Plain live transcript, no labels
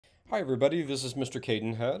Hi everybody, this is Mr.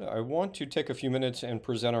 Cadenhead. I want to take a few minutes and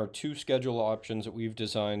present our two schedule options that we've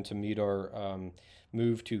designed to meet our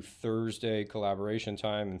move to Thursday collaboration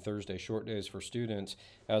time and Thursday short days for students,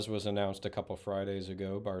 as was announced a couple Fridays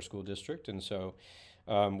ago by our school district. And so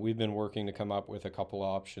we've been working to come up with a couple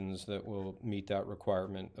options that will meet that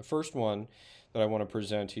requirement. The first one that I want to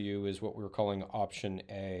present to you is what we're calling option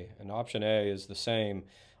A. And option A is the same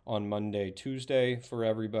on Monday, Tuesday for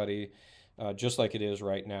everybody. Just like it is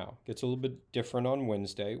right now. Gets a little bit different on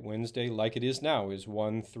Wednesday. Wednesday, like it is now, is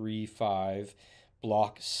 1-3-5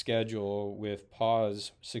 block schedule with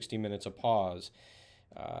pause, 60 minutes of pause,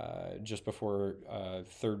 just before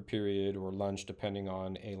third period or lunch, depending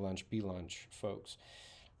on A lunch, B lunch, folks.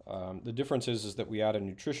 The difference is that we add a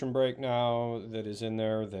nutrition break now that is in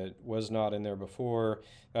there that was not in there before.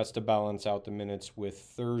 That's to balance out the minutes with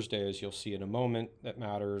Thursday, as you'll see in a moment. That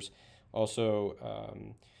matters. Also,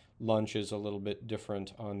 lunch is a little bit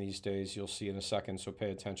different on these days. You'll see in a second, so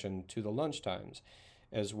pay attention to the lunch times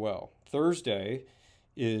as well. Thursday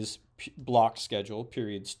is block schedule,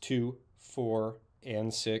 periods 2, 4,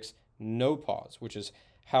 and 6, no pause, which is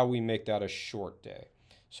how we make that a short day.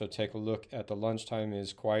 So take a look at the lunchtime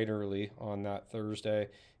is quite early on that Thursday.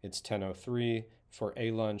 It's 10:03. For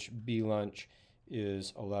A lunch, B lunch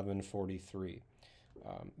is 11:43.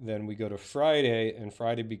 Then we go to Friday, and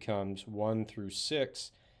Friday becomes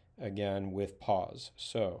 1-6, again with pause.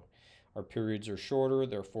 So our periods are shorter,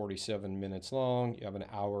 they're 47 minutes long. You have an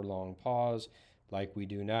hour-long pause like we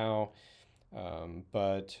do now.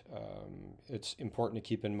 But it's important to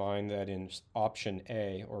keep in mind that in option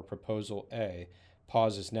A or proposal A,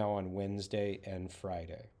 pause is now on Wednesday and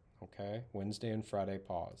Friday. Okay, Wednesday and Friday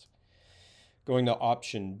pause. Going to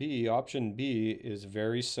option B is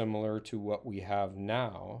very similar to what we have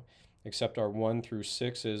now, except our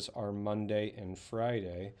 1-6 are Monday and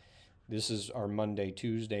Friday. This is our Monday,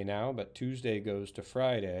 Tuesday now, but Tuesday goes to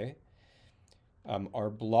Friday. Our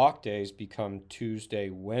block days become Tuesday,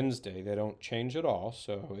 Wednesday. They don't change at all.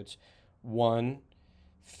 So it's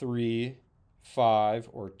 1-3-5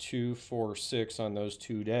 or 2-4-6 on those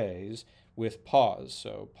 2 days with pause.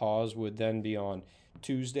 So pause would then be on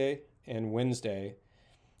Tuesday and Wednesday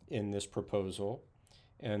in this proposal.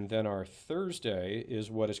 And then our Thursday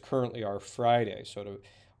is what is currently our Friday. So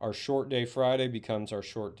our short day Friday becomes our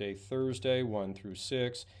short day Thursday,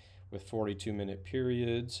 1-6, with 42-minute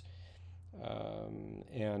periods.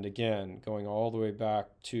 And again, going all the way back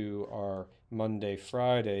to our Monday,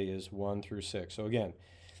 Friday is 1-6. So again,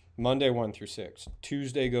 Monday 1-6.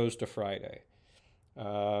 Tuesday goes to Friday.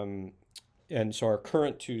 And so our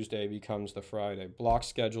current Tuesday becomes the Friday. Block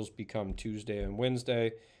schedules become Tuesday and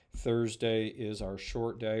Wednesday. Thursday is our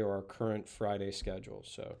short day or our current Friday schedule.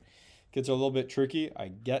 So it gets a little bit tricky. I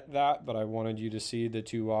get that, but I wanted you to see the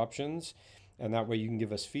two options. And that way you can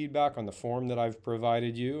give us feedback on the form that I've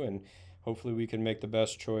provided you. And hopefully we can make the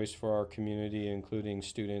best choice for our community, including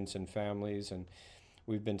students and families. And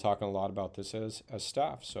we've been talking a lot about this as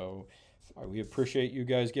staff. So we appreciate you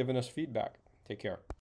guys giving us feedback. Take care.